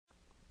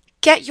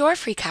Get your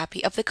free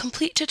copy of the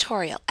complete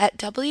tutorial at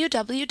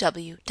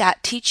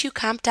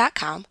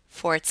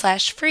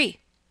www.teachucomp.com/free.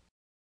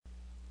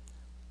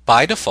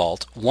 By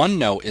default,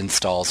 OneNote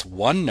installs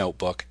one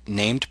notebook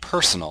named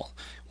Personal,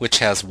 which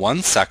has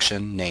one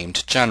section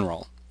named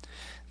General.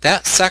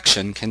 That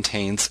section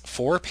contains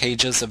 4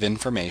 pages of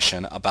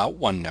information about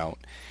OneNote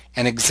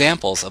and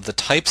examples of the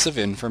types of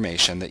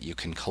information that you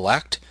can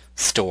collect,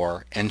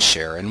 store, and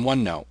share in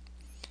OneNote.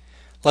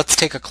 Let's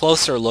take a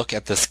closer look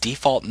at this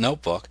default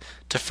notebook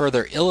to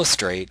further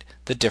illustrate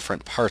the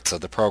different parts of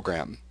the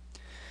program.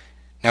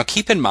 Now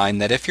keep in mind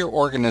that if your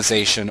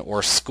organization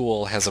or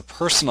school has a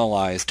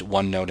personalized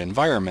OneNote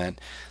environment,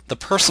 the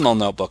personal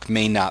notebook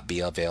may not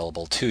be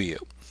available to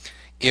you.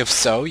 If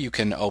so, you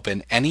can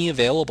open any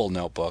available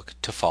notebook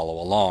to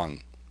follow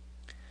along.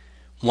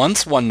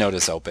 Once OneNote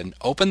is open,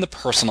 open the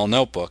personal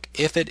notebook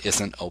if it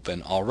isn't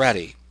open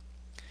already.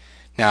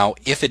 Now,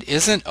 if it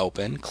isn't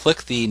open,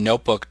 click the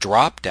notebook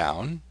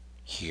drop-down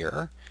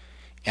here,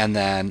 and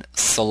then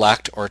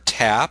select or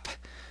tap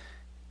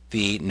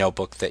the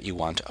notebook that you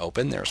want to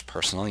open. There's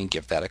personal, and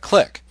give that a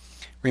click.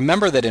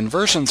 Remember that in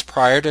versions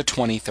prior to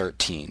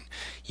 2013,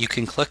 you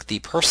can click the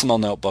personal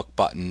notebook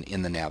button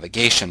in the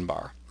navigation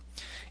bar.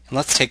 And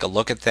let's take a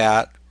look at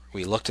that.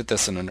 We looked at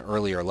this in an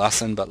earlier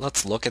lesson, but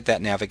let's look at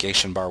that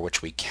navigation bar,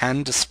 which we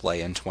can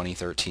display in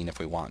 2013 if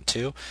we want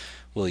to.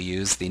 We'll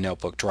use the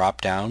notebook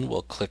drop-down.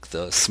 We'll click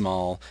the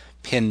small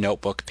pin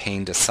notebook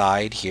pane to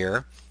side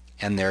here,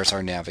 and there's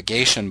our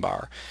navigation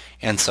bar.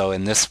 And so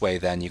in this way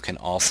then you can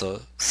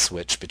also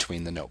switch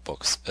between the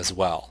notebooks as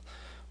well.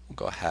 We'll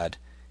go ahead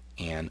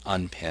and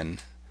unpin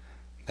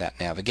that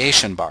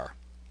navigation bar.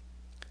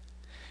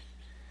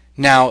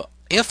 Now,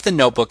 if the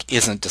notebook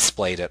isn't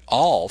displayed at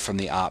all from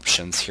the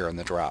options here in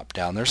the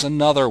drop-down, there's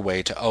another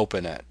way to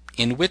open it,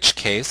 in which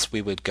case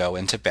we would go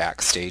into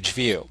Backstage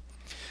View.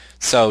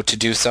 So to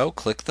do so,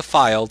 click the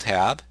File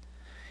tab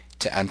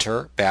to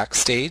enter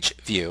Backstage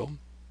View,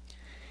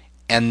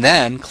 and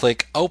then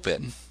click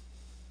Open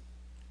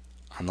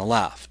on the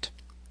left.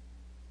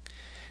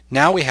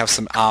 Now we have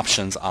some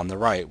options on the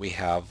right. We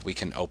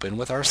can open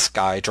with our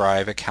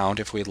SkyDrive account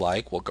if we'd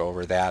like. We'll go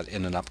over that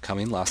in an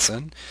upcoming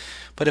lesson.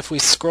 But if we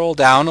scroll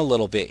down a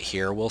little bit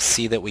here, we'll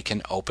see that we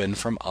can open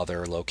from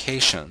other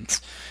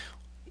locations.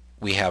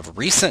 We have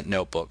recent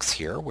notebooks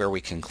here where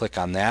we can click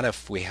on that.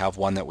 If we have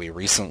one that we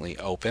recently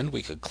opened,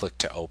 we could click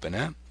to open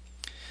it.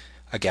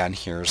 Again,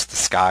 here's the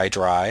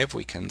SkyDrive.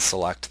 We can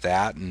select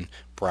that and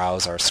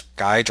browse our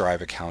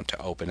SkyDrive account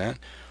to open it.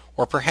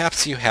 Or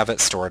perhaps you have it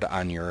stored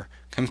on your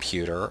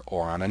computer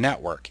or on a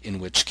network, in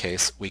which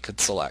case we could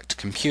select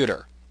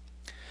Computer.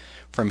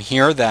 From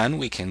here then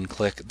we can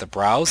click the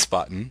Browse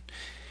button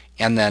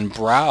and then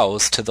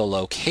browse to the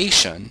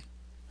location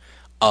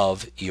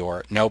of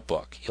your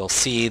notebook. You'll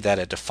see that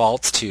it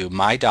defaults to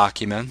My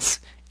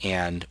Documents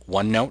and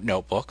OneNote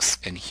Notebooks,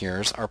 and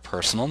here's our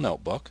personal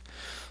notebook.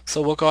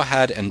 So we'll go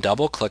ahead and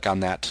double click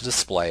on that to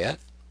display it.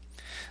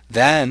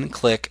 Then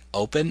click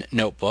Open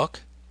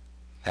Notebook,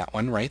 that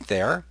one right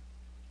there.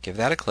 Give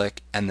that a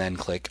click and then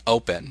click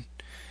Open,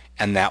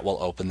 and that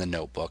will open the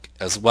notebook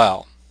as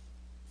well.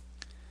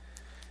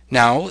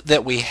 Now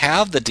that we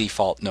have the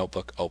default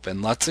notebook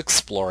open, let's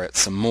explore it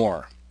some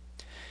more.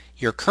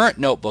 Your current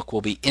notebook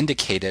will be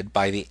indicated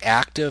by the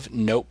Active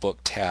Notebook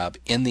tab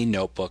in the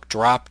Notebook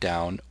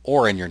drop-down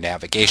or in your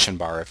navigation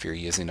bar if you're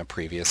using a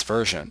previous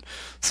version.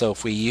 So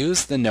if we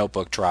use the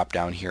Notebook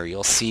drop-down here,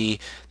 you'll see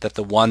that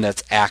the one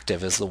that's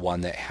active is the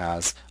one that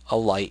has a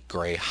light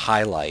gray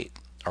highlight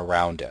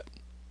around it.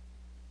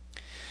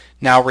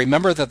 Now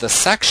remember that the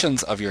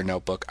sections of your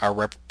notebook are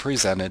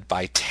represented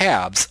by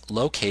tabs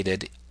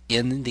located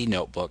in the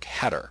notebook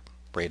header,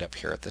 right up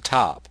here at the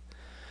top.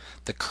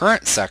 The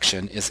current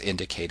section is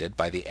indicated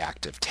by the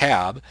active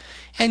tab,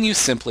 and you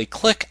simply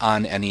click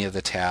on any of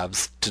the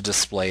tabs to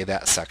display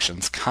that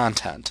section's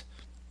content.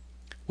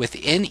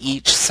 Within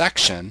each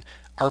section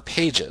are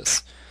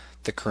pages.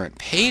 The current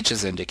page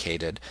is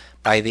indicated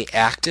by the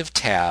active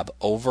tab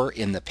over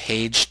in the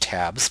Page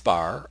Tabs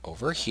bar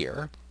over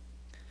here,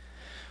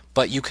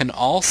 but you can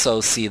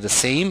also see the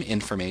same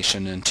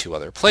information in 2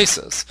 other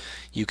places.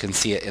 You can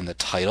see it in the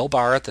title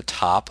bar at the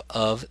top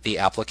of the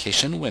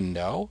application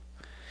window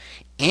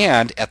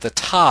and at the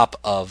top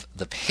of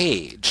the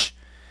page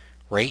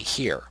right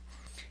here.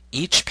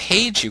 Each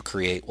page you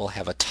create will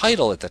have a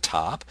title at the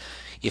top.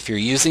 If you're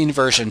using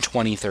version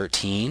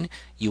 2013,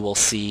 you will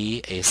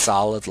see a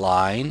solid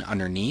line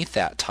underneath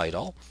that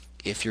title.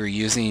 If you're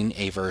using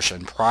a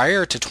version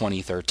prior to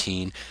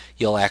 2013,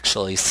 you'll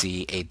actually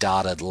see a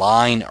dotted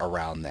line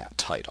around that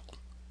title.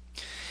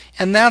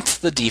 And that's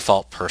the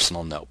default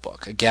personal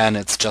notebook. Again,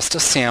 it's just a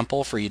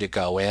sample for you to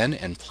go in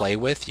and play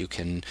with. You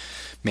can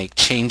make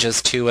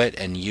changes to it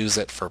and use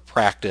it for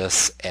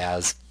practice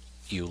as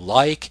you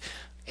like.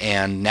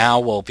 And now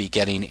we'll be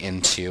getting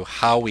into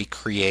how we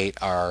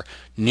create our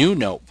new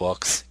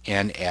notebooks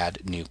and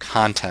add new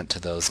content to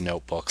those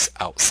notebooks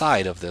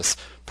outside of this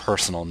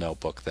personal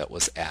notebook that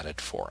was added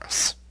for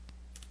us.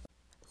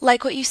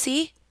 Like what you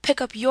see?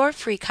 Pick up your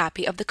free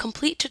copy of the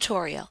complete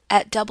tutorial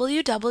at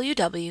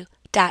www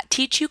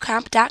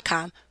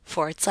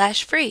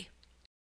www.teachucomp.com/free.